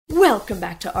Welcome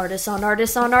back to Artists on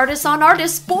Artists on Artists on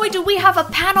Artists. Boy, do we have a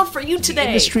panel for you today. The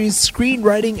industry's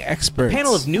screenwriting experts. A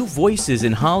panel of new voices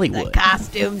in Hollywood. The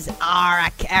costumes are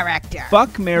a character.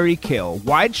 Fuck, marry, kill.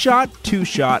 Wide shot, two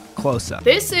shot, close up.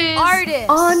 This is Artists.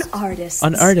 On Artists.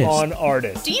 On Artists. On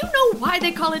Artists. Do you know why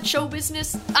they call it show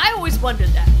business? I always wondered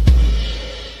that.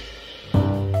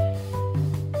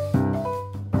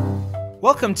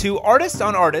 Welcome to Artists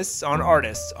on Artists on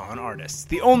Artists on Artists,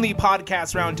 the only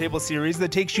podcast roundtable series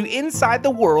that takes you inside the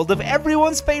world of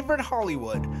everyone's favorite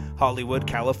Hollywood,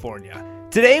 California.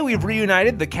 Today we've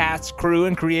reunited the cast, crew,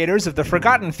 and creators of the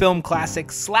forgotten film classic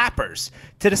Slappers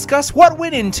to discuss what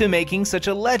went into making such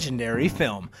a legendary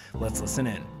film. Let's listen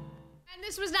in. And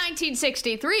this was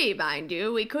 1963, mind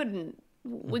you. We couldn't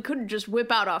just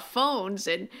whip out our phones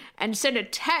and send a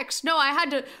text. No, I had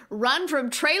to run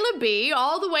from trailer B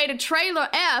all the way to trailer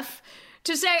F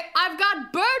to say, I've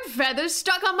got bird feathers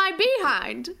stuck on my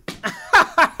behind.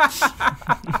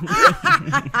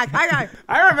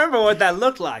 I remember what that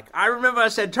looked like. I remember I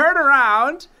said, turn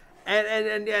around,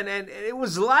 and it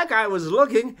was like I was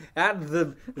looking at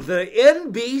the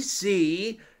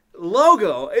NBC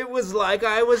logo. It was like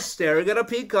I was staring at a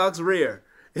peacock's rear.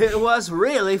 It was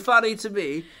really funny to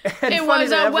me. It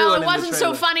wasn't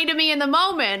so funny to me in the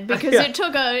moment because it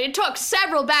took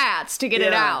several bats to get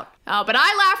it out. Oh, but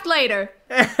I laughed later.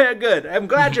 Good. I'm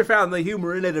glad you found the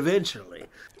humor in it eventually.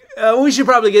 We should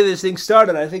probably get this thing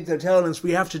started. I think they're telling us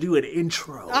we have to do an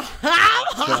intro. So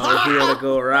if we want to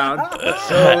go around.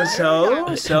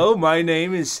 So my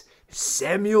name is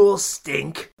Samuel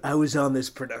Stink. I was on this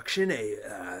production.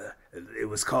 It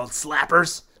was called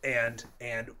Slappers. And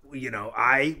you know,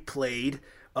 I played,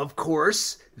 of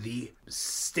course, the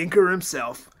stinker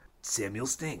himself, Samuel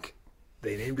Stink.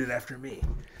 They named it after me.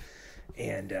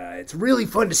 And it's really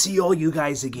fun to see all you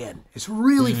guys again. It's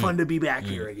really fun to be back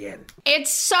here again.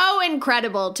 It's so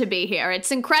incredible to be here.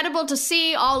 It's incredible to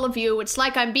see all of you. It's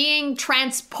like I'm being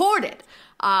transported.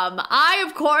 I,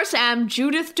 of course, am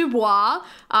Judith Dubois,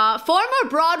 former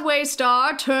Broadway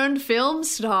star turned film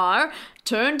star,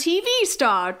 turned TV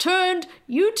star, turned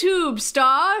YouTube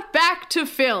star, back to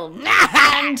film.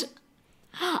 And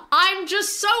I'm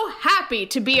just so happy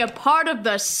to be a part of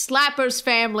the Slappers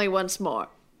family once more.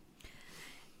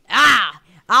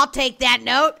 I'll take that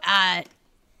note.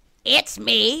 It's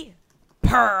me,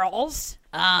 Pearls.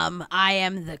 I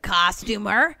am the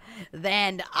costumer.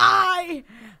 Then I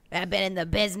have been in the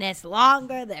business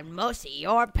longer than most of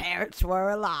your parents were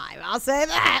alive. I'll say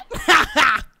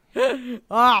that.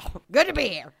 Oh, good to be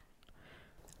here.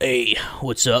 Hey,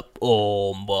 what's up?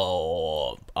 I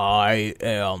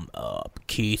am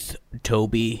Keith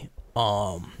Toby,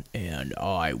 and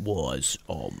I was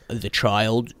the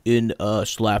child in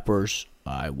Slappers.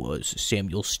 I was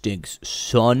Samuel Stink's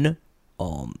son,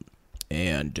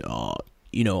 and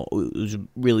you know, it was a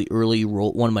really early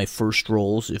role, one of my first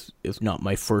roles, if not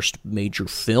my first major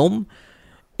film,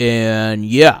 and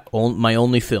yeah, my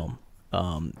only film.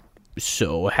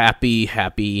 So happy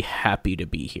to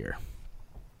be here.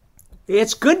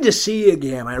 It's good to see you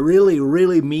again. I really,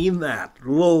 really mean that.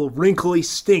 Little wrinkly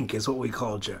stink is what we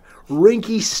called you.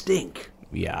 Rinky Stink.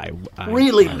 Yeah, I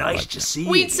really I nice like to that. see you.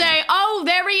 We'd say, oh,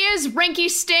 there he is, Rinky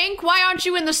Stink. Why aren't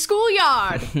you in the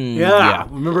schoolyard? Yeah,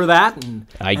 remember that?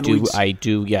 I do,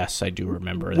 yes, I do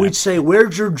remember that. We'd say,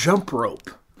 where's your jump rope?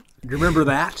 You remember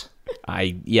that?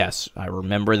 Yes, I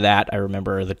remember that. I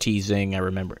remember the teasing. I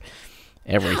remember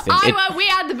everything. We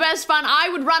had the best fun. I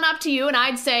would run up to you and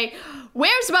I'd say,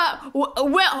 well,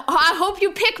 I hope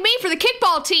you pick me for the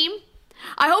kickball team.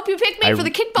 I hope you pick me for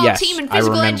the kickball team in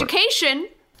physical education.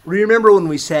 Remember when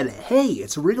we said, hey,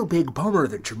 it's a real big bummer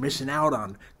that you're missing out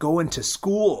on going to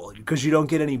school because you don't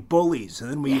get any bullies.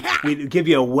 And then we'd give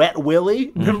you a wet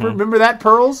willy. Remember that,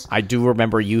 Pearls? I do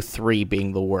remember you three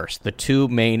being the worst. The two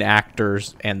main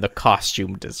actors and the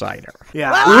costume designer.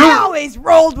 Yeah. Well, I always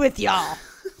rolled with y'all.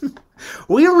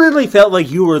 We really felt like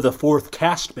you were the fourth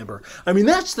cast member. I mean,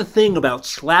 that's the thing about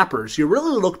Slappers. You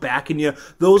really look back and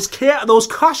those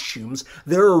costumes,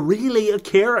 they're really a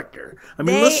character. I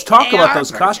mean, let's talk about those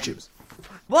costumes.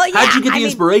 Well, yeah. How'd you get the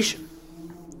inspiration?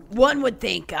 One would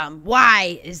think,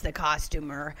 why is the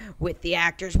costumer with the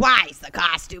actors? Why is the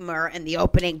costumer in the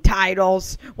opening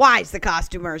titles? Why is the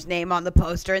costumer's name on the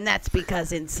poster? And that's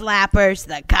because in Slappers,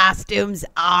 the costumes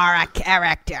are a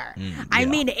character. I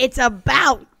mean, it's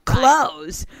about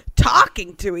clothes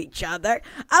talking to each other.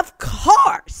 Of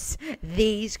course,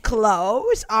 these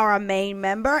clothes are a main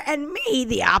member, and me,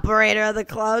 the operator of the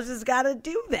clothes, has got to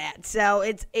do that. So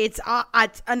it's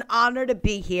an honor to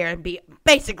be here and be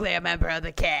basically a member of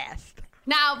the cast.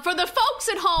 Now, for the folks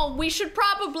at home, we should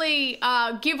probably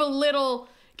give a little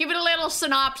give it a little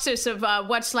synopsis of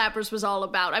what Slappers was all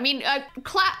about. I mean,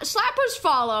 Slappers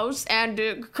follows, and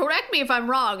correct me if I'm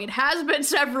wrong, it has been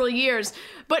several years,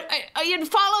 but it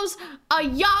follows a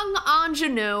young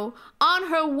ingenue on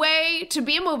her way to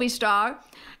be a movie star,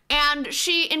 and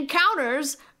she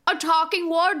encounters a talking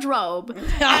wardrobe,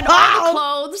 and all the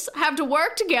clothes have to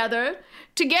work together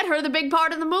to get her the big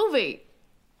part of the movie.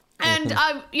 And,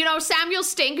 Samuel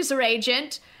Stink is her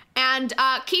agent, and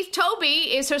Keith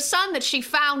Toby is her son that she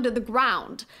found in the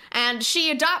ground, and she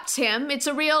adopts him. It's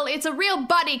a real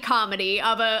buddy comedy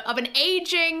of an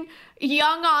aging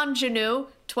young ingenue,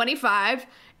 25,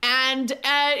 and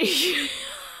a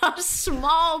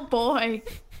small boy.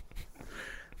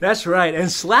 That's right. And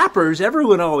Slappers,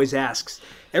 everyone always asks,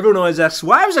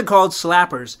 why was it called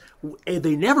Slappers?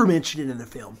 They never mention it in the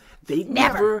film. They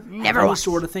never any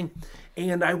sort of thing.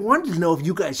 And I wanted to know if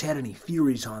you guys had any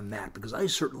theories on that, because I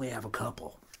certainly have a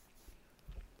couple.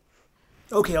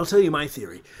 Okay, I'll tell you my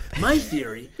theory. My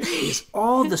theory is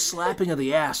all the slapping of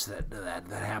the ass that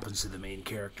happens to the main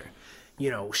character.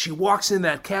 She walks in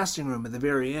that casting room at the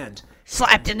very end.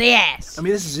 Slapped in the ass. I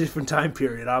mean, this is a different time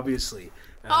period, obviously.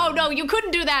 Oh, no, you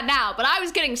couldn't do that now, but I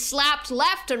was getting slapped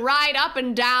left and right, up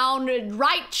and down,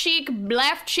 right cheek,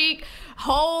 left cheek,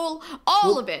 hole,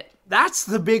 all of it. That's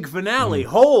the big finale.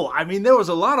 Hole. I mean, there was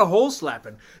a lot of hole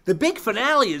slapping. The big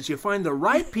finale is you find the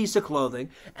right piece of clothing,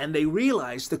 and they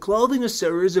realize the clothing is so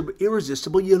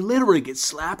irresistible, you literally get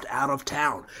slapped out of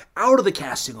town, out of the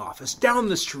casting office, down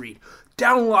the street,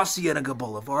 down La Cienega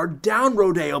Boulevard, down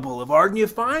Rodeo Boulevard, and you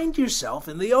find yourself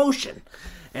in the ocean.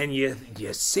 And you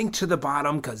sink to the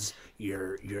bottom because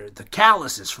the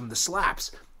calluses from the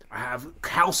slaps have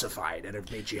calcified and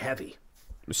have made you heavy.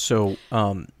 So,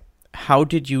 how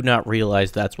did you not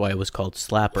realize that's why it was called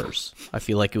Slappers? I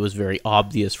feel like it was very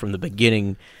obvious from the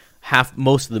beginning.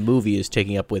 Most of the movie is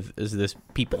taking up with this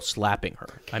people slapping her.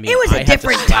 I mean, it was a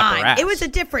different time. It was a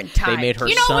different time. They made her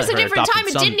it was a different time.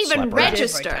 It didn't even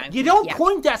register. You don't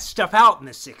point that stuff out in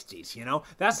the 60s,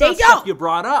 That's not stuff you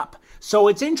brought up. So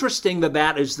it's interesting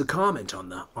that is the comment on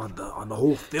the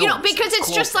whole film. Because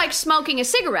it's just like smoking a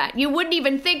cigarette. You wouldn't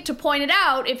even think to point it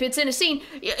out if it's in a scene.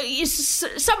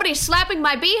 Somebody slapping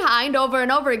my behind over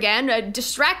and over again,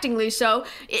 distractingly so.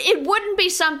 It wouldn't be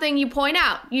something you point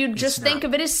out. You'd just think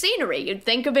of it as scenery. You'd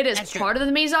think of it as part of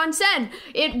the mise en scène.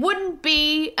 It wouldn't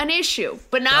be an issue.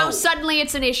 But now suddenly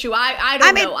it's an issue. I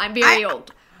don't know. I'm very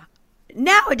old.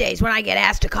 Nowadays, when I get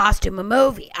asked to costume a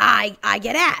movie, I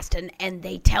get asked, and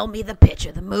they tell me the pitch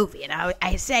of the movie, and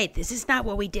I say, this is not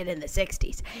what we did in the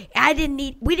 60s.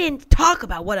 We didn't talk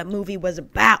about what a movie was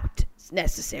about,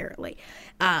 necessarily.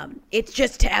 It's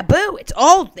just taboo. It's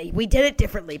old. We did it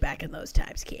differently back in those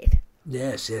times, Keith.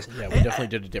 Yes. Yeah, we definitely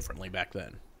did it differently back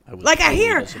then. I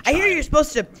hear you're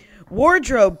supposed to,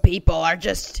 wardrobe people are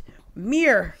just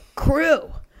mere crew,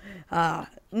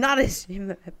 not as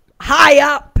high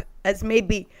up as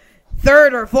maybe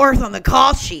third or fourth on the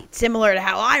call sheet, similar to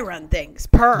how I run things.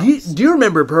 Pearls. Do you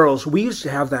remember, Pearls? We used to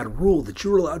have that rule that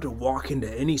you were allowed to walk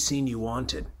into any scene you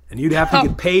wanted, and you'd have to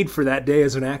get paid for that day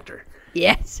as an actor.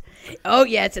 Yes. Oh,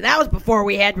 yes, and that was before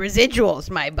we had residuals,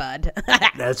 my bud.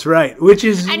 That's right,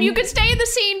 and you could stay in the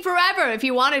scene forever if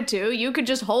you wanted to. You could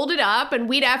just hold it up, and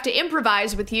we'd have to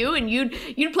improvise with you, and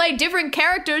you'd play different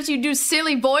characters. You'd do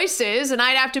silly voices, and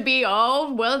I'd have to be,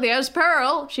 there's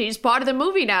Pearl. She's part of the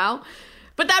movie now.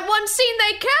 But that one scene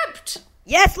they kept.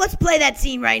 Yes, let's play that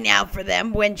scene right now for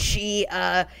them when she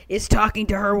is talking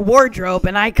to her wardrobe,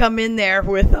 and I come in there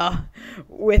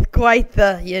with quite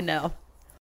the,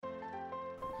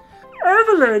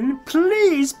 Evelyn,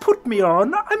 please put me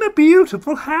on. I'm a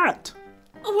beautiful hat.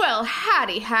 Well,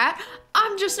 Hattie Hat,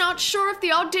 I'm just not sure if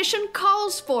the audition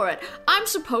calls for it. I'm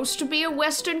supposed to be a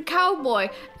Western cowboy,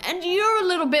 and you're a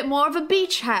little bit more of a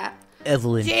beach hat.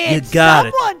 Evelyn, you got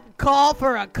it. Did someone call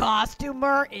for a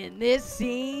costumer in this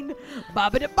scene?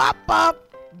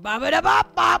 Bop-a-da-bop-bop,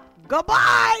 bop-a-da-bop-bop,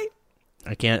 goodbye.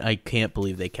 I can't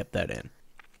believe they kept that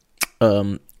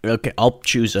in. Okay, I'll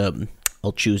choose a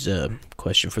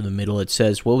question from the middle. It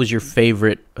says, "What was your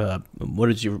favorite? What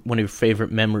is one of your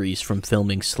favorite memories from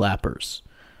filming Slappers?"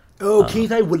 Oh,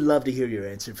 Keith, I would love to hear your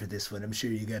answer for this one. I'm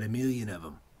sure you got a million of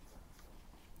them.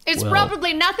 It's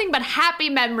probably nothing but happy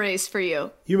memories for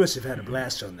you. You must have had a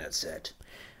blast on that set.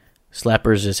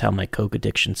 Slappers is how my coke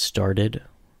addiction started.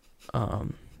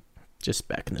 Just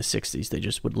back in the 60s, they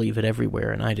just would leave it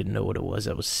everywhere, and I didn't know what it was.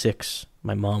 I was 6.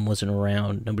 My mom wasn't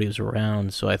around. Nobody was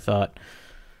around, so I thought,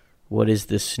 what is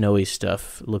this snowy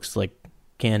stuff? It looks like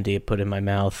candy I put in my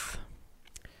mouth.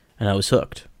 And I was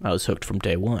hooked. I was hooked from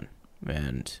day one.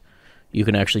 And you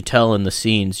can actually tell in the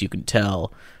scenes, you can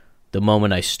tell the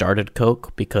moment I started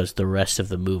coke, because the rest of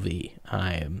the movie,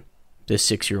 this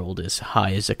 6-year-old is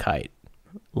high as a kite,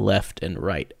 left and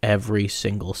right. Every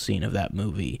single scene of that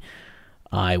movie,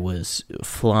 I was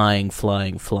flying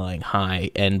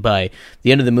high. And by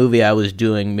the end of the movie, I was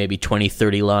doing maybe 20,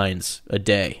 30 lines a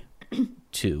day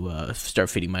to start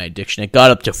feeding my addiction. It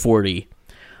got up to 40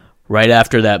 right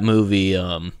after that movie.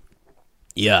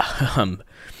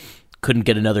 Couldn't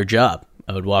get another job.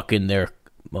 I would walk in there,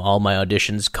 all my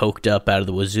auditions coked up out of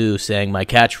the wazoo, saying my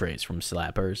catchphrase from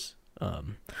Slappers.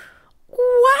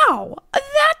 Wow,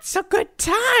 that's a good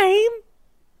time.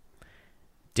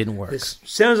 Didn't work. This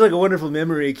sounds like a wonderful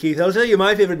memory, Keith. I'll tell you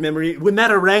my favorite memory when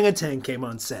that orangutan came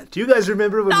on set. Do you guys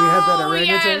remember when we had that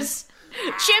orangutan? Yes.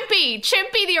 Chimpy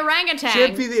the orangutan.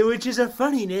 Chimpy, which is a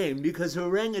funny name because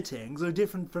orangutans are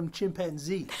different from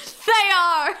chimpanzees. They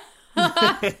are.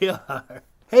 They are.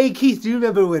 Hey, Keith, do you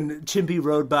remember when Chimpy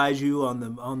rode by you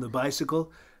on the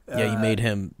bicycle? Yeah, you made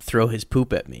him throw his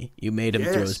poop at me. Throw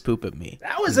his poop at me.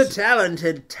 That was a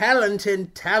talented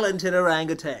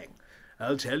orangutan.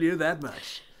 I'll tell you that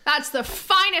much. That's the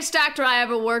finest actor I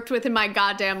ever worked with in my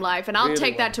goddamn life, and I'll Really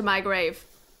take that to my grave.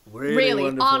 Really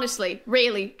wonderful. Honestly,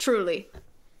 really, truly.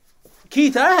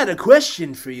 Keith, I had a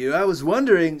question for you. I was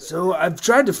wondering, so I've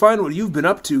tried to find what you've been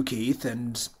up to, Keith,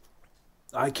 and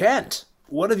I can't.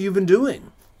 What have you been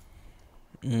doing?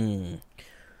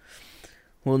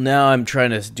 Well, now I'm trying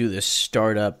to do this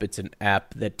startup. It's an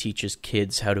app that teaches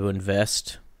kids how to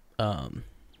invest.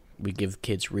 We give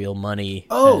kids real money,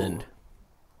 and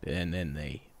then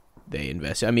they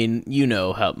invest. I mean, you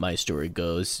know how my story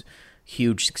goes.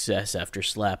 Huge success after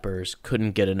Slappers.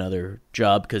 Couldn't get another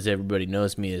job because everybody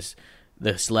knows me as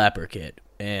the Slapper Kid.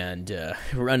 And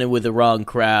running with the wrong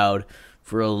crowd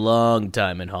for a long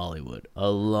time in Hollywood. A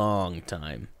long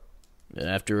time. And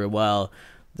after a while,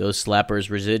 those Slappers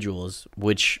residuals,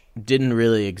 which didn't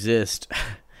really exist,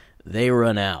 they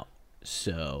run out.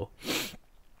 So, Keith,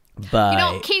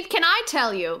 can I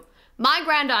tell you? My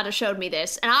granddaughter showed me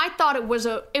this, and I thought it was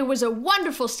a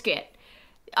wonderful skit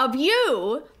of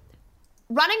you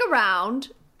running around,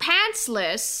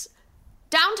 pantsless,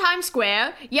 down Times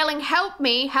Square, yelling, "Help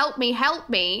me, help me, help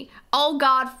me, oh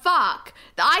God, fuck."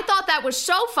 I thought that was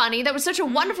so funny. That was such a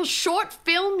wonderful short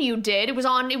film you did. It was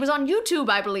on YouTube,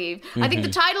 I believe. I think the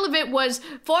title of it was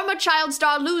 "Former Child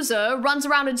Star Loser Runs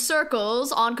Around in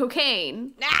Circles on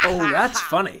Cocaine." Oh, that's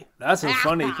funny. That's a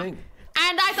funny thing.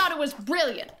 And I thought it was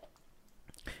brilliant.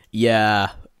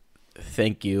 yeah,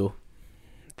 thank you.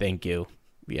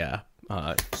 Yeah.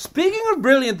 Speaking of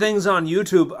brilliant things on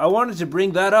YouTube, I wanted to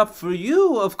bring that up for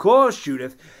you, of course,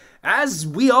 Judith. As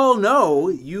we all know,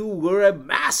 you were a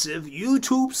massive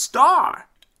YouTube star.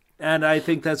 And I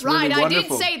think that's really wonderful. Right, I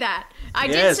did say that. I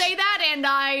did say that,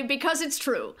 and because it's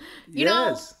true. You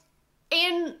know,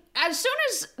 as soon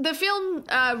as the film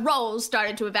roles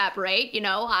started to evaporate,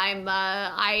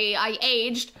 I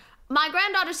aged. My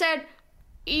granddaughter said,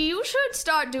 "You should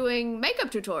start doing makeup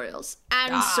tutorials."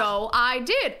 And so I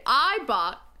did. I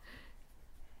bought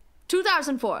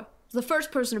 2004. The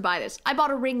first person to buy this. I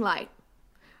bought a ring light.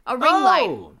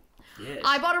 Yes.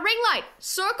 I bought a ring light.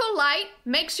 Circle light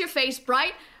makes your face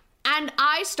bright. And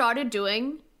I started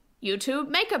doing YouTube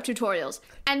makeup tutorials.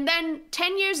 And then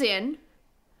 10 years in,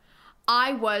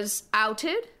 I was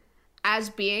outed as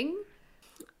being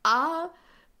a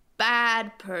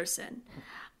bad person.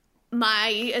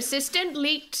 My assistant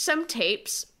leaked some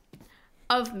tapes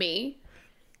of me.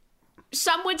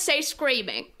 Some would say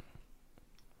screaming.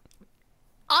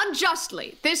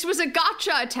 Unjustly. This was a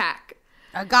gotcha attack.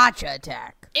 A gotcha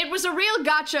attack. It was a real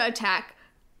gotcha attack.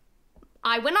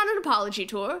 I went on an apology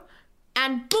tour,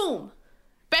 and boom!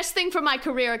 Best thing for my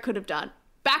career I could have done.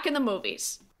 Back in the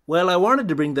movies. Well, I wanted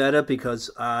to bring that up because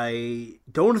I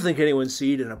don't think anyone's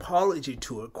seen an apology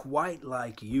tour quite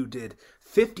like you did.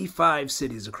 55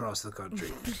 cities across the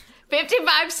country.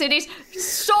 55 cities,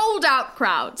 sold out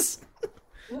crowds.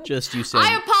 Just you saying,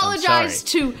 I apologize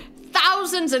to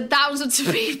thousands and thousands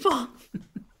of people.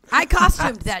 I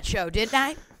costumed that show, didn't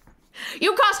I?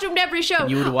 You costumed every show.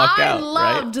 You would walk out, I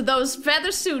loved right? those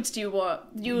feather suits you wore.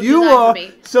 You wore.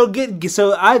 This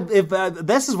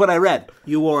is what I read.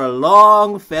 You wore a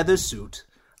large feather suit,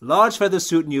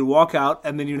 and you'd walk out,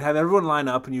 and then you'd have everyone line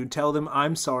up, and you'd tell them,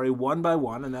 "I'm sorry," one by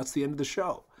one, and that's the end of the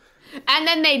show. And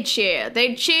then they'd cheer.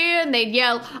 They'd cheer and they'd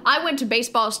yell. I went to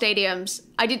baseball stadiums.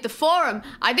 I did the Forum.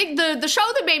 I think the show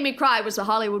that made me cry was the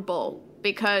Hollywood Bowl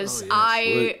because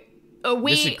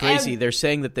This is crazy. They're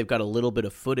saying that they've got a little bit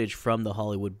of footage from the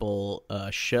Hollywood Bowl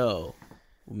show.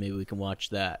 Maybe we can watch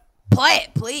that. Play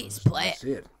it, please. Play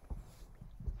it.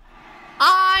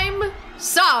 I'm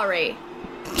sorry.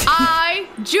 I,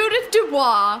 Judith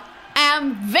Dubois,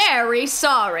 am very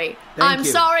sorry. I'm you.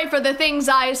 sorry for the things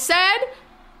I said.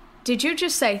 Did you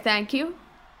just say thank you?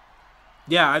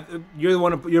 Yeah, you're the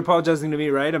one. You're apologizing to me,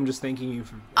 right? I'm just thanking you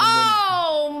for.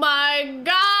 Oh my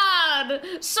God!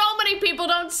 So many people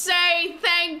don't say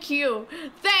thank you.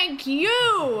 Thank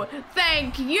you.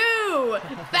 Thank you.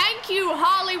 Thank you,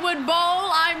 Hollywood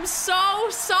Bowl. I'm so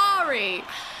sorry.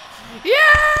 Yeah!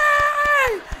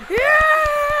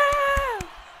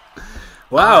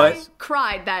 Wow, I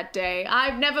cried that day.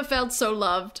 I've never felt so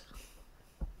loved.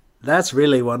 that's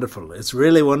really wonderful. It's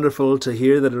really wonderful to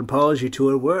hear that an apology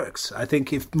tour works. I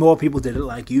think if more people did it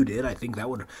like you did, I think that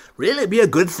would really be a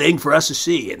good thing for us to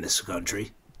see in this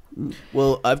country.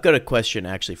 Well, I've got a question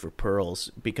actually for Pearls,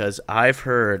 because I've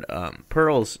heard,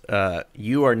 Pearls,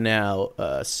 you are now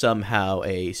somehow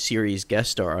a series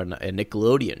guest star on a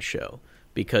Nickelodeon show,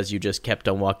 because you just kept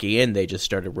on walking in. They just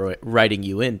started writing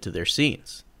you into their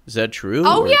scenes. Is that true?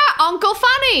 Oh, yeah, Uncle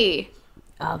Funny.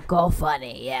 Uncle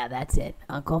Funny, yeah, that's it.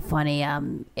 Uncle Funny,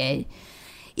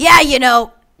 yeah, you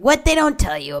know, what they don't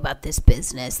tell you about this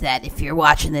business, that if you're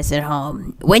watching this at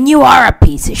home, when you are a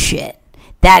piece of shit,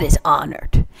 that is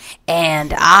honored.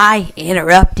 And I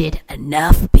interrupted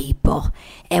enough people.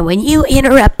 And when you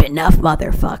interrupt enough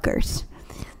motherfuckers,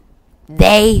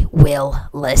 they will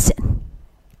listen.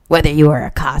 Whether you are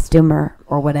a costumer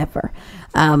or whatever.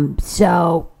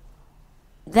 So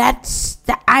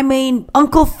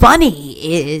Uncle Funny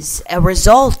is a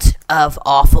result of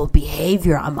awful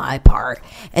behavior on my part.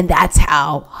 And that's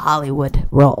how Hollywood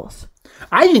rolls.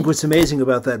 I think what's amazing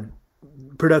about that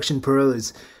production, Pearl,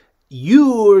 is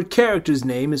your character's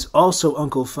name is also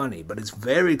Uncle Funny, but it's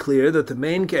very clear that the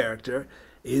main character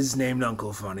is named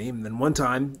Uncle Funny. And then one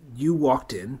time you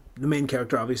walked in, the main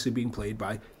character obviously being played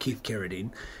by Keith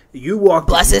Carradine. You walked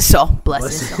Bless in. his soul.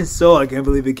 Bless his soul. I can't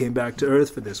believe he came back to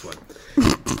Earth for this one.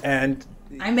 And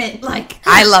I meant, like,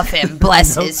 I love him.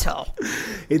 Bless his soul.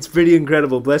 it's pretty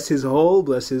incredible. Bless his whole,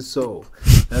 bless his soul.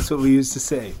 That's what we used to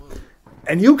say.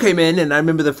 And you came in, and I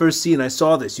remember the first scene I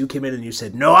saw this. You came in and you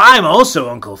said, "No, I'm also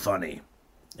Uncle Funny."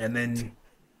 And then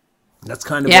that's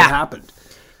kind of what happened.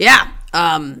 Yeah.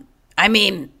 I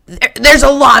mean, there's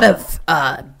a lot of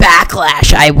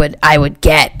backlash I would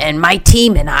get, and my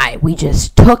team and we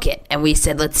just took it, and we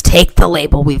said, let's take the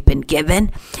label we've been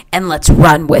given, and let's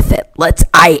run with it.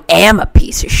 I am a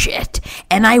piece of shit,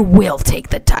 and I will take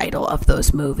the title of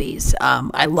those movies.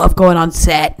 I love going on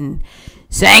set and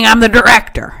saying I'm the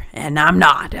director, and I'm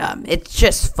not. It's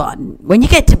just fun. When you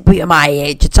get to be my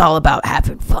age, it's all about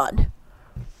having fun.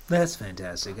 That's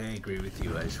fantastic. I agree with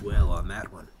you as well on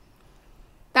that one.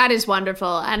 That is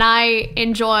wonderful, and I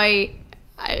enjoy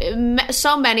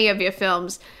so many of your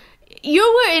films. You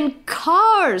were in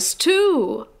Cars,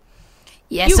 too.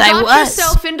 Yes, I was. You got was.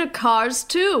 yourself into Cars,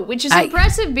 too, which is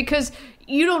impressive because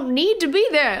you don't need to be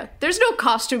there. There's no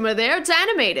costumer there. It's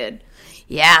animated.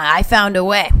 Yeah, I found a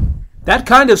way. That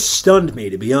kind of stunned me,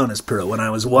 to be honest, Pearl, when I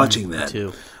was watching that. Me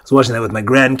too. I was watching that with my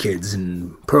grandkids,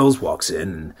 and Pearls walks in,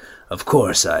 and of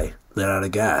course I let out a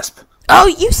gasp. Oh,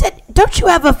 you said, don't you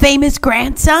have a famous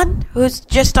grandson who's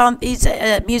he's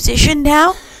a musician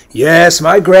now? Yes,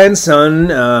 my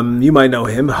grandson, you might know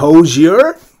him,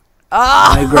 Hosier.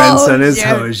 Oh, my grandson is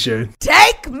Hosier.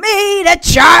 Take me to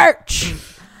church.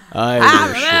 I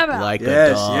remember. Like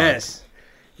a dog.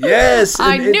 Yes.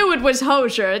 I knew it was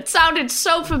Hosier. It sounded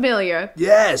so familiar.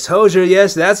 Yes, Hosier,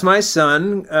 yes, that's my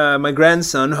son, my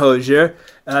grandson, Hosier.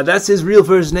 That's his real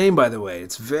first name, by the way.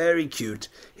 It's very cute.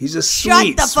 He's a sweet,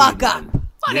 Shut the fuck up. Man.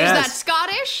 What, is that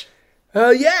Scottish?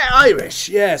 Yeah, Irish.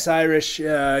 Yes, Irish.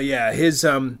 Yeah,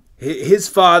 his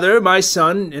father, my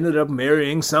son, ended up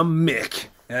marrying some Mick.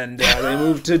 And they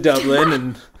moved to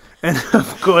Dublin, and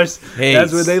of course,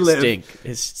 that's where they live.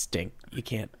 It's stink. You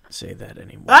can't say that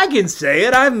anymore. I can say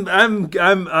it. I'm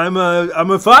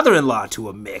a father-in-law to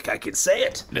a Mick. I can say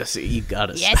it. No, see, you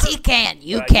gotta. Yes, you can.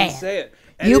 I can say it.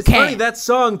 And it's funny, that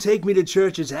song, Take Me to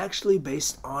Church, is actually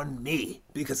based on me.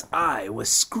 Because I was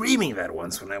screaming that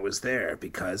once when I was there.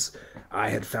 Because I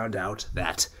had found out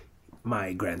that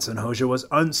my grandson Hosier was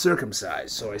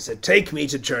uncircumcised. So I said, take me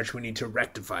to church. We need to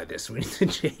rectify this. We need to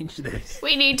change this.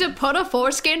 We need to put a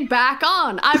foreskin back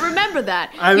on. I remember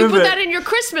that. You put that in your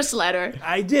Christmas letter.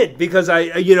 I did. Because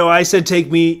I said take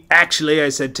me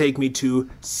to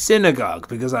synagogue.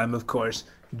 Because I'm, of course,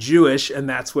 Jewish. And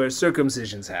that's where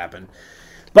circumcisions happen.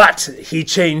 But he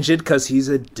changed it because he's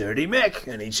a dirty Mick,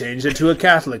 and he changed it to a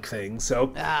Catholic thing.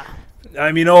 So,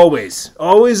 I mean, always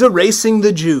erasing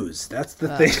the Jews. That's the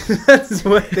thing. That's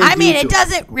what they do. It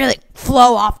doesn't really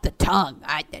flow off the tongue.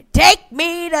 Take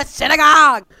me to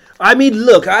synagogue. I mean,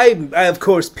 look, I of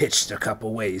course pitched a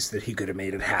couple ways that he could have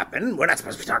made it happen. We're not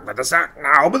supposed to be talking about this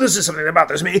now, but this is something that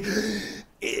bothers me.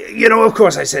 You know, of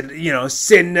course I said,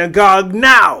 synagogue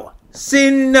now.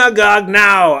 Synagogue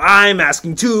now. I'm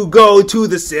asking to go to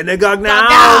the synagogue now.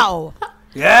 Now.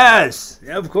 Yes,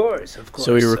 of course.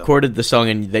 So he recorded the song,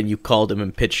 and then you called him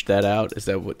and pitched that out. Is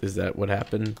that what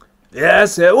happened?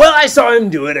 Yes, well, I saw him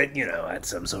do it at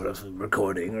some sort of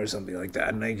recording or something like that,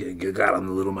 and I got on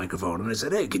the little microphone, and I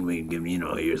said, hey, can we give me,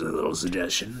 here's a little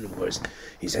suggestion. And of course,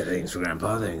 he said, thanks for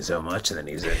Grandpa, thanks so much, and then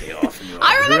he sent me off.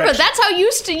 I remember, that's how you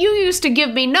used to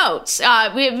give me notes,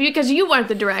 because you weren't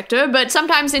the director, but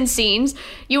sometimes in scenes,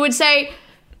 you would say,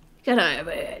 can I have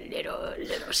a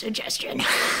little suggestion?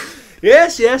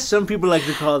 Yes, some people like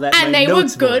to call that and my they were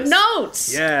notes good voice.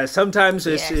 notes. Yeah, sometimes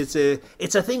it's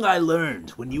a thing I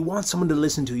learned. When you want someone to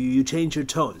listen to you, you change your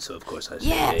tone. So of course I say,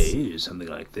 hey, something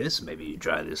like this. Maybe you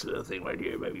try this little thing right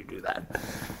here. Maybe you do that.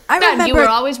 I remember you were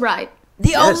always right.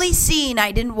 The only scene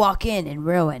I didn't walk in and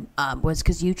ruin was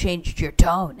because you changed your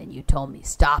tone and you told me,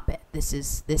 stop it. This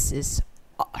is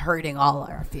hurting all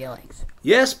our feelings.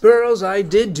 Yes, Burroughs, I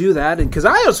did do that, and because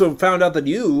I also found out that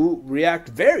you react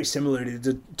very similarly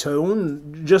to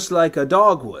tone, just like a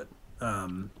dog would.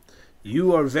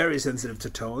 You are very sensitive to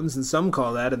tones, and some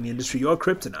call that in the industry your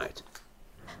kryptonite.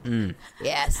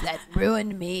 Yes, that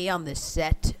ruined me on the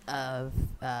set of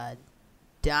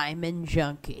Diamond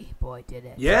Junkie. Boy, did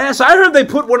it. Yes, I heard they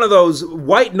put one of those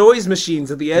white noise machines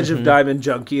at the edge of Diamond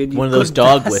Junkie. And one of those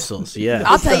dog whistles, yeah.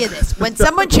 I'll tell you this. When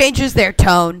someone changes their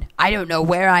tone, I don't know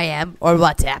where I am or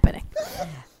what's happening.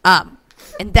 And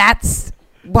that's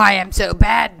why I'm so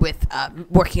bad with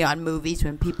working on movies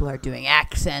when people are doing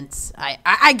accents.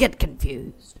 I get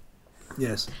confused.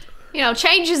 Yes.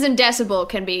 Changes in decibel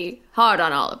can be hard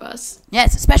on all of us.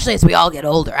 Yes, especially as we all get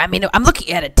older. I mean, I'm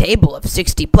looking at a table of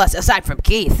 60 plus, aside from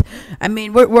Keith. I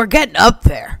mean, we're getting up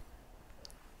there.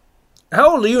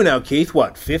 How old are you now, Keith?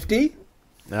 What, 50?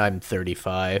 I'm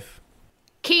 35.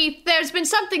 Keith, there's been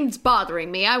something that's bothering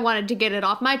me. I wanted to get it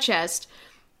off my chest.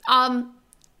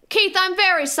 Keith, I'm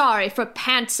very sorry for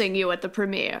pantsing you at the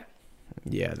premiere.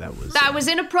 Yeah, that was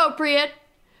inappropriate.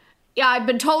 Yeah, I've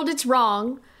been told it's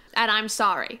wrong, and I'm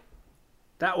sorry.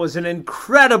 That was an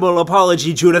incredible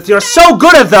apology, Judith. You're so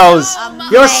good at those.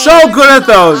 You're so good at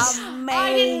those.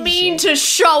 I didn't mean to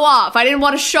show off. I didn't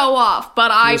want to show off, but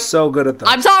You're so good at those.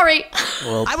 I'm sorry.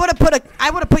 Well, I would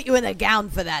have put you in a gown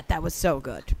for that. That was so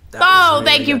good.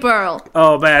 Thank you, Burl.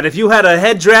 Oh, man, if you had a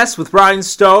headdress with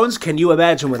rhinestones, can you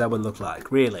imagine what that would look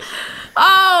like? Really?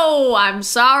 Oh, I'm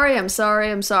sorry. I'm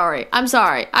sorry.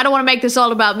 I don't want to make this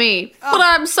all about me, but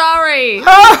I'm sorry.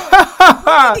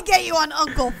 To get you on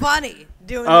Uncle Funny.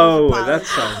 That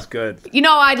sounds good.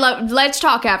 Let's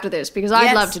talk after this, because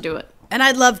I'd love to do it. And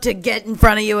I'd love to get in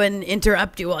front of you and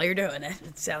interrupt you while you're doing it.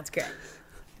 It sounds great.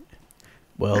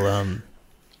 Well,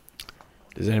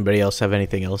 does anybody else have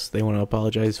anything else they want to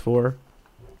apologize for?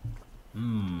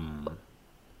 Let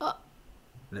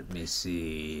me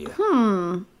see.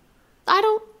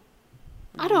 I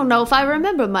don't know if I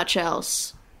remember much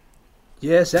else.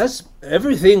 Yes, that's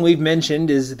everything we've mentioned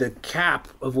is the cap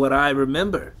of what I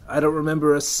remember. I don't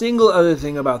remember a single other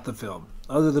thing about the film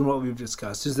other than what we've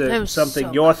discussed. Is there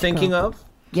something you're thinking of?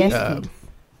 Yes.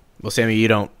 Well,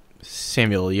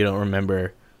 Samuel, you don't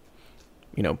remember,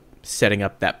 setting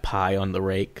up that pie on the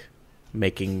rake,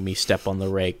 making me step on the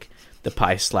rake, the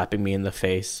pie slapping me in the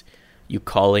face, you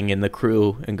calling in the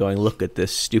crew and going, look at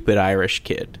this stupid Irish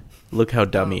kid. Look how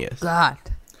dumb he is. God.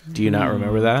 Do you not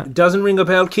remember that? It doesn't ring a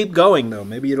bell. Keep going, though.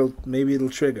 Maybe it'll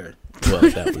trigger. Well,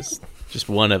 that was just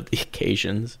one of the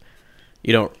occasions.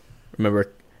 You don't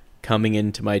remember coming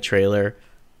into my trailer,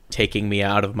 taking me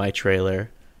out of my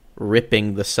trailer,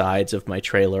 ripping the sides of my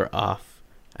trailer off,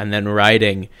 and then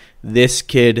writing, "This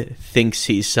kid thinks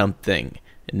he's something.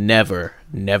 Never,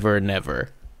 never, never."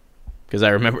 Because I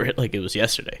remember it like it was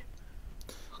yesterday.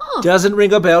 Doesn't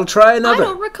ring a bell. Try I another.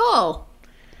 don't recall.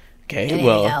 Okay, Anything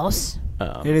else?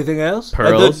 Anything else?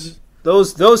 Pearls.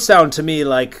 Those sound to me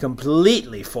like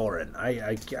completely foreign.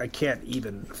 I can't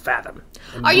even fathom.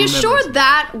 Are you sure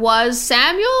that was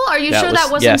Samuel? Are you sure that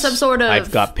wasn't yes, some sort of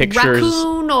I've got pictures.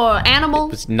 raccoon or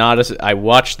animal? It's not. I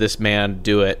watched this man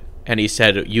do it, and he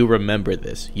said, "You remember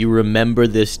this. You remember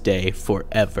this day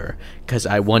forever, because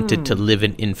I wanted to live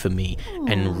in infamy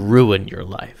and ruin your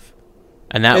life."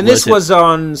 And this was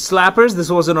on Slappers. This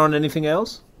wasn't on anything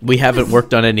else. We haven't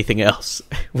worked on anything else.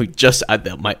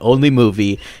 My only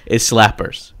movie is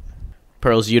Slappers.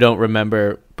 Pearls, you don't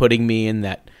remember putting me in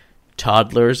that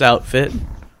toddler's outfit?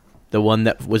 The one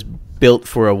that was built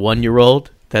for a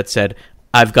 1-year-old that said,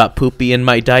 "I've got poopy in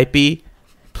my diaper.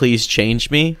 Please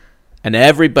change me." and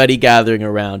everybody gathering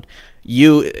around.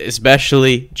 You,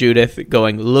 especially, Judith,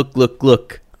 going, look, look,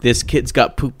 look. This kid's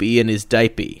got poopy in his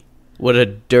diaper. What a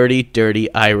dirty,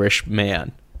 dirty Irish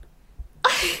man.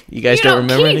 You guys don't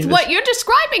remember Keith, any of this? what you're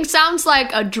describing sounds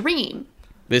like a dream.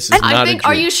 This is not a dream.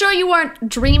 Are you sure you weren't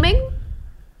dreaming?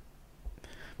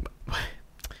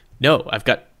 No, I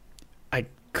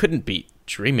couldn't be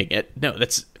dreaming it. No,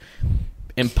 that's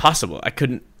impossible. I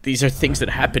couldn't. These are things that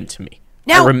happened to me.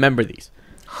 Now- I remember these.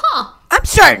 I'm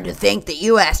starting to think that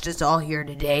you asked us all here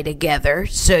today together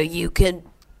so you can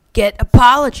get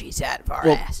apologies out of our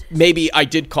asses. Maybe I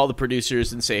did call the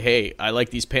producers and say, hey, I like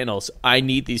these panels. I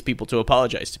need these people to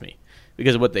apologize to me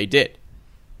because of what they did.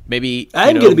 Maybe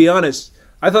I'm going to be honest.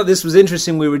 I thought this was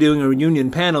interesting we were doing a reunion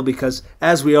panel because,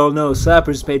 as we all know,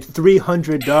 Slappers paid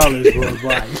 $300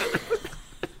 worldwide.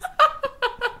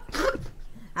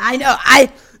 I know.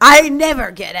 I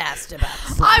never get asked about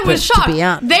I was Slappers, shocked. to be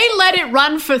honest. They let it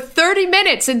run for 30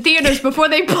 minutes in theaters before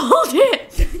they pulled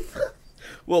it.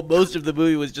 Well, most of the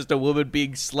movie was just a woman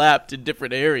being slapped in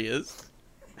different areas.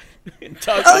 Which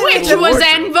was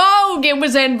en vogue. It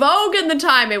was en vogue in the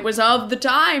time. It was of the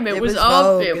time. It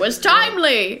was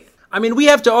timely. I mean, we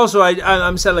have to also,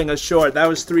 I'm selling us short. That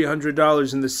was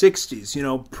 $300 in the 60s. You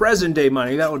know, present day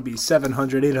money, that would be $700,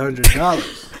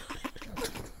 $800.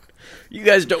 You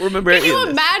guys don't remember Can any you of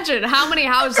this. imagine how many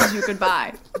houses you could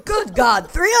buy? Good God,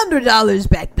 $300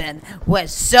 back then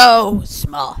was so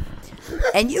small.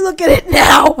 And you look at it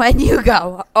now and you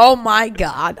go, oh my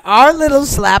God, our little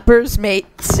slappers made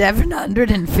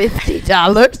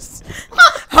 $750.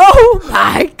 Oh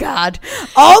my God.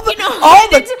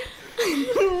 It's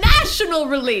a national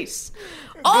release.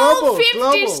 All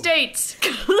 50 states.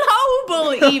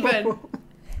 Global even.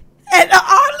 And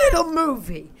our little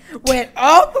movie went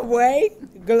all the way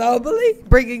globally,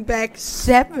 bringing back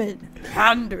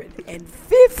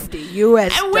 $750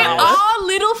 US And we're dollars. our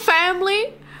little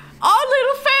family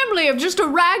of just a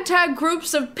ragtag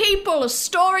groups of people, of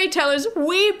storytellers.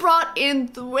 We brought in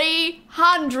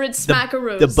 300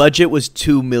 smackaroos. The budget was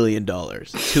 $2 million.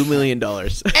 $2 million.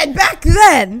 And back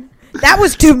then, that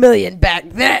was $2 million back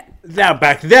then. Now,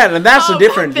 back then, and that's the back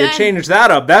difference. You then. change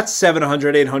that up. That's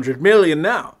 700, 800 million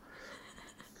now.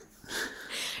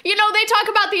 You know, they talk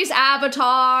about these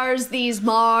avatars, these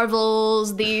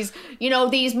Marvels, these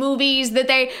movies that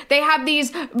they have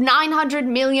these $900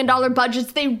 million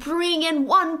budgets. They bring in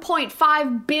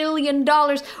 $1.5 billion.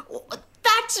 That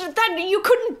you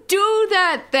couldn't do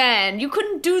that then. You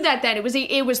couldn't do that then. It was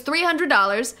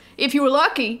 $300 if you were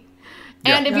lucky.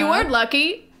 And if you weren't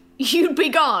lucky, you'd be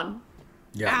gone.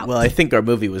 Yeah. Well, I think our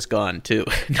movie was gone, too.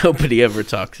 Nobody ever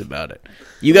talks about it.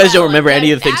 You guys don't remember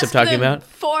any of the things I'm talking about?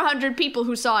 400 people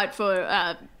who saw it for,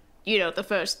 the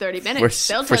first 30 minutes.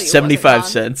 They'll For tell you 75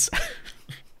 cents.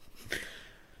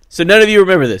 So none of you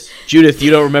remember this. Judith,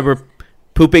 you don't remember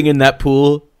pooping in that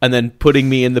pool and then putting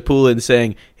me in the pool and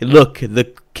saying, hey, look,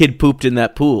 the kid pooped in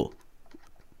that pool.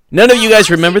 None of you guys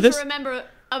remember this? I remember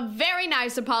a very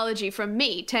nice apology from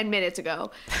me 10 minutes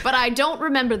ago, but I don't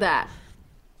remember that.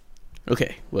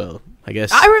 Okay, well, I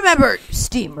guess. I remember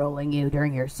steamrolling you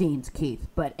during your scenes, Keith,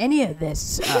 but any of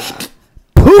this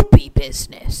poopy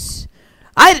business,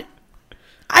 I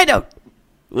don't.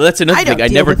 Well, that's another I don't thing. I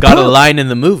deal never with got a poop. line in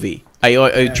the movie.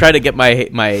 I try to get my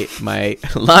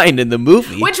line in the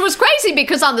movie. Which was crazy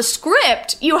because on the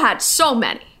script, you had so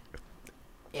many.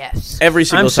 Yes. Every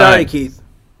single I'm time. sorry, Keith.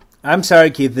 I'm sorry,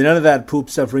 Keith. None of that poop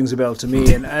stuff rings a bell to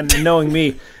me. And knowing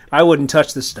me, I wouldn't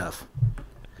touch the stuff.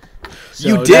 So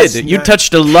You that's did. You not-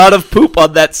 touched a lot of poop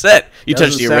on that set. You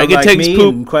touched the doesn't sound like orangutans' me,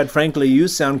 poop. and quite frankly, you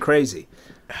sound crazy.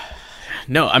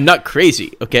 No, I'm not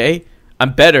crazy, okay?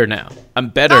 I'm better now. I'm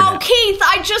better Oh, now. Keith,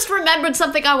 I just remembered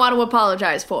something I want to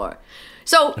apologize for.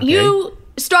 So you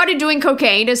started doing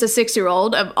cocaine as a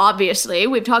 6-year-old, obviously.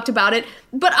 We've talked about it.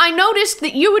 But I noticed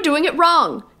that you were doing it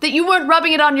wrong. That you weren't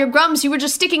rubbing it on your gums. You were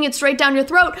just sticking it straight down your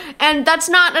throat. And that's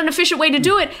not an efficient way to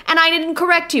do it. And I didn't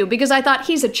correct you because I thought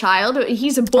he's a child.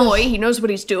 He's a boy. He knows what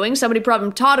he's doing. Somebody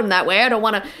probably taught him that way. I don't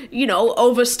want to,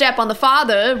 overstep on the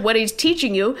father what he's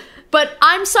teaching you. But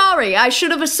I'm sorry. I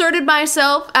should have asserted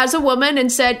myself as a woman and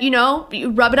said, you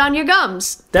rub it on your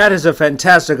gums. That is a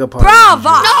fantastic apology. Bravo!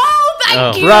 No,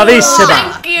 thank you.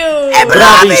 Bravissima. Thank you.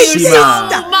 Bravissima.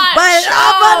 So much.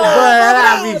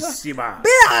 Bravissima.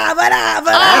 That's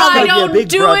I going to don't be a big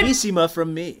do it. bravissima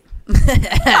from me.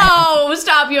 Oh,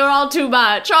 stop. You're all too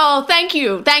much. Oh, thank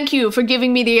you. Thank you for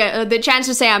giving me the chance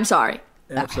to say I'm sorry.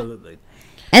 Absolutely.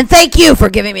 And thank you for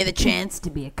giving me the chance to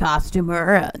be a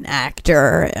costumer, an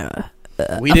actor,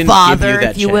 We a didn't father, give you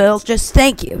that if you chance. will. Just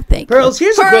thank you. Thank you. Pearls,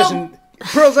 here's a Pearl. question.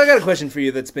 Pearls, I got a question for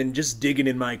you that's been just digging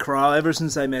in my craw ever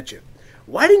since I met you.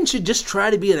 why didn't you just try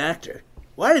to be an actor?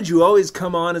 Why did you always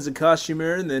come on as a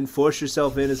costumer and then force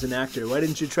yourself in as an actor? Why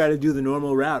didn't you try to do the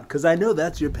normal route? Because I know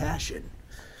that's your passion.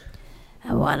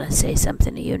 I want to say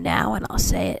something to you now, and I'll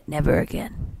say it never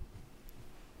again.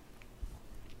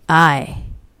 I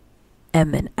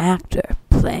am an actor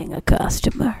playing a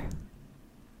costumer.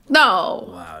 No.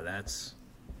 Wow, that's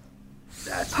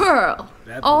Pearl.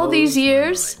 that All blows these my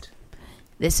years? mind.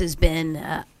 This has been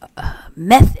a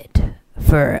method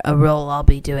for a role I'll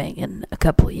be doing in a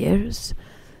couple years.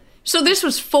 So this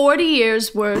was 40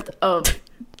 years worth of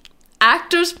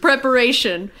actor's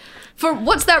preparation for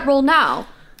what's that role now?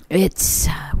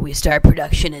 We start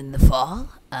production in the fall.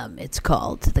 It's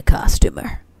called The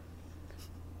Costumer.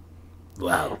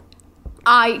 Wow.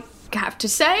 I have to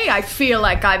say, I feel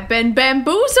like I've been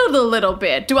bamboozled a little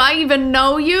bit. Do I even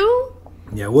know you?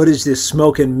 Yeah, what is this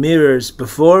smoke and mirrors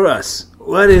before us?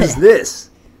 What is this?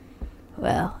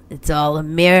 Well, it's all a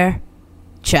mere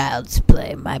child's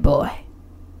play, my boy.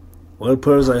 Well,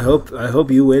 Pearls, I hope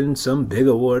you win some big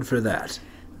award for that.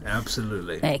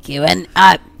 Absolutely. Thank you. And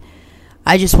I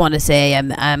just want to say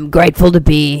I'm grateful to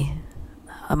be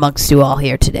amongst you all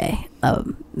here today.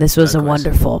 This was a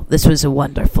wonderful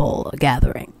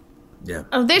gathering. Yeah.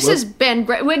 Oh, this has been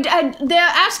great. They're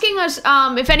asking us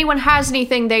if anyone has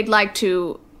anything they'd like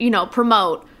to,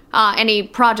 promote, any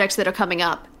projects that are coming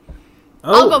up.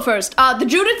 I'll go first. The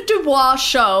Judith Dubois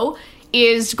Show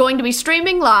is going to be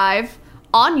streaming live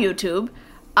on YouTube.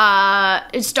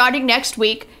 It's starting next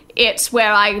week. It's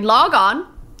where I log on,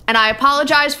 and I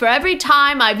apologize for every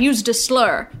time I've used a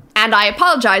slur, and I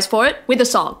apologize for it with a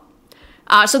song.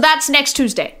 So that's next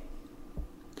Tuesday.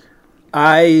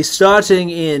 Starting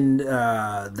in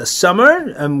the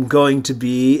summer, I'm going to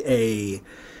be a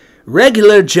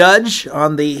regular judge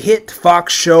on the hit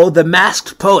Fox show, The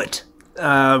Masked Poet.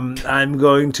 I'm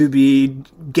going to be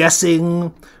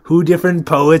guessing who different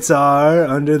poets are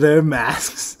under their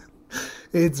masks.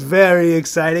 It's very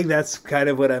exciting. That's kind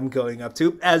of what I'm going up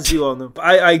to. As you all know,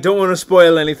 I don't want to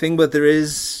spoil anything, but there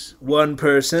is one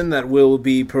person that will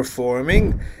be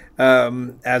performing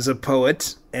as a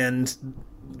poet, and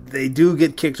they do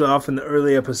get kicked off in the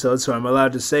early episodes, so I'm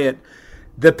allowed to say it.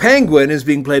 The Penguin is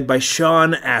being played by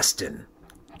Sean Astin.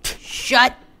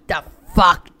 Shut the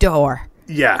fuck door.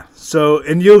 Yeah, so,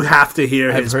 and you have to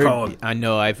hear his poem. I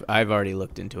know, I've already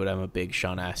looked into it. I'm a big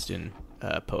Sean Astin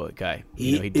poet guy.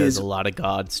 He does a lot of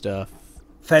God stuff.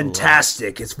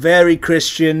 Fantastic. It's very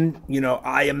Christian.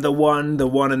 I am the one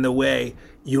in the way.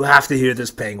 You have to hear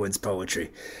this Penguin's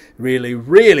poetry. Really,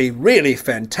 really, really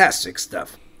fantastic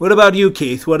stuff. What about you,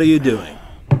 Keith? What are you doing?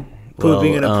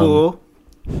 Pooping in a pool?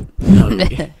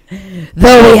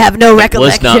 Though we have no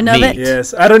recollection of it.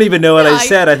 Yes, I don't even know what I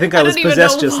said. I think I was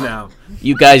possessed just now.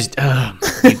 You guys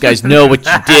know what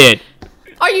you did.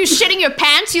 Are you shitting your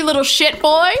pants, you little shit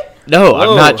boy? No,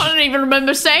 I'm not. I don't even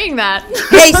remember saying that.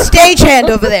 Hey, stagehand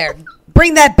over there.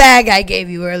 Bring that bag I gave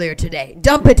you earlier today.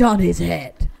 Dump it on his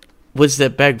head. What's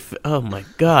that bag? Oh my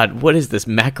God! What is this,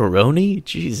 macaroni?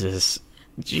 Jesus.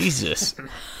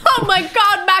 Oh my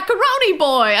God, macaroni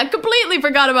boy! I completely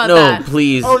forgot about that. No,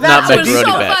 please, Oh, not That was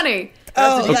macaroni so bag. funny.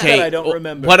 That's the Okay, I don't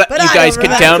remember. What you I guys don't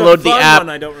can remember. download the app.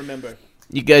 I don't remember.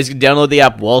 You guys can download the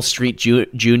app Wall Street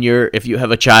Junior if you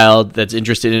have a child that's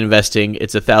interested in investing.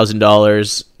 It's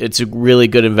 $1,000. It's a really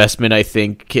good investment, I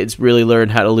think. Kids really learn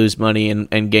how to lose money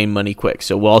and gain money quick.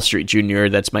 So Wall Street Junior,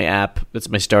 that's my app. That's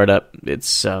my startup.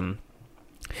 It's to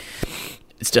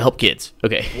help kids.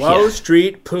 Okay. Wall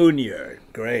Street Punier.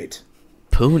 Great.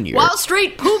 Punier. Wall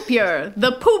Street Poopier,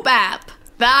 the poop app.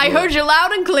 I heard you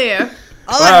loud and clear.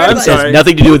 All I heard I'm was sorry. Has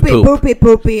nothing to do with poop.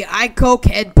 Poopy. I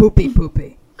cokehead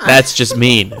poopy. That's just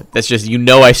mean. That's just,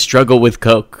 I struggle with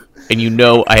coke, and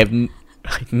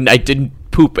I didn't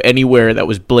poop anywhere that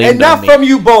was blamed Enough on me. from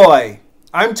you, boy.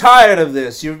 I'm tired of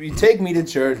this. You take me to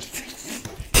church.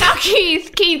 Now,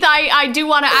 Keith, I do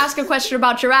want to ask a question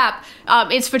about your app.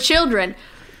 It's for children.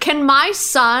 Can my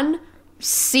son,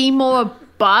 Seymour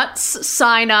Butts,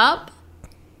 sign up?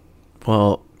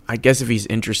 Well, I guess if he's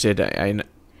interested,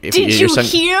 Did you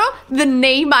hear the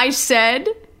name I said?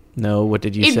 No, what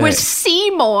did you say? It was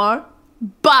Seymour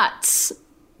Butts.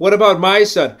 What about my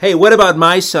son? Hey, what about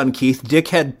my son, Keith?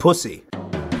 Dickhead Pussy.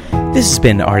 This has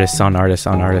been Artists on Artists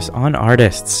on Artists on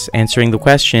Artists, answering the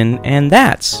question, and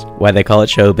that's why they call it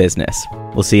show business.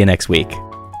 We'll see you next week.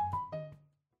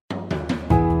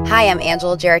 Hi, I'm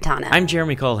Angela Geritana. I'm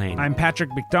Jeremy Colhane. I'm Patrick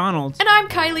McDonald. And I'm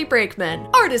Kylie Brakeman.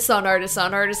 Artists on Artists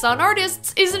on Artists on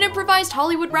Artists is an improvised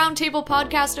Hollywood Roundtable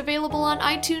podcast available on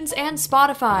iTunes and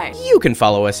Spotify. You can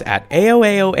follow us at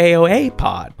AOAOAOA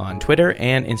Pod on Twitter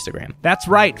and Instagram. That's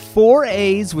right, 4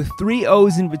 A's with 3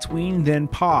 O's in between, then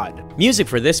pod. Music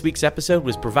for this week's episode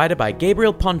was provided by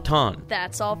Gabriel Ponton.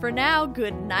 That's all for now.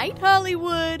 Good night,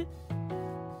 Hollywood.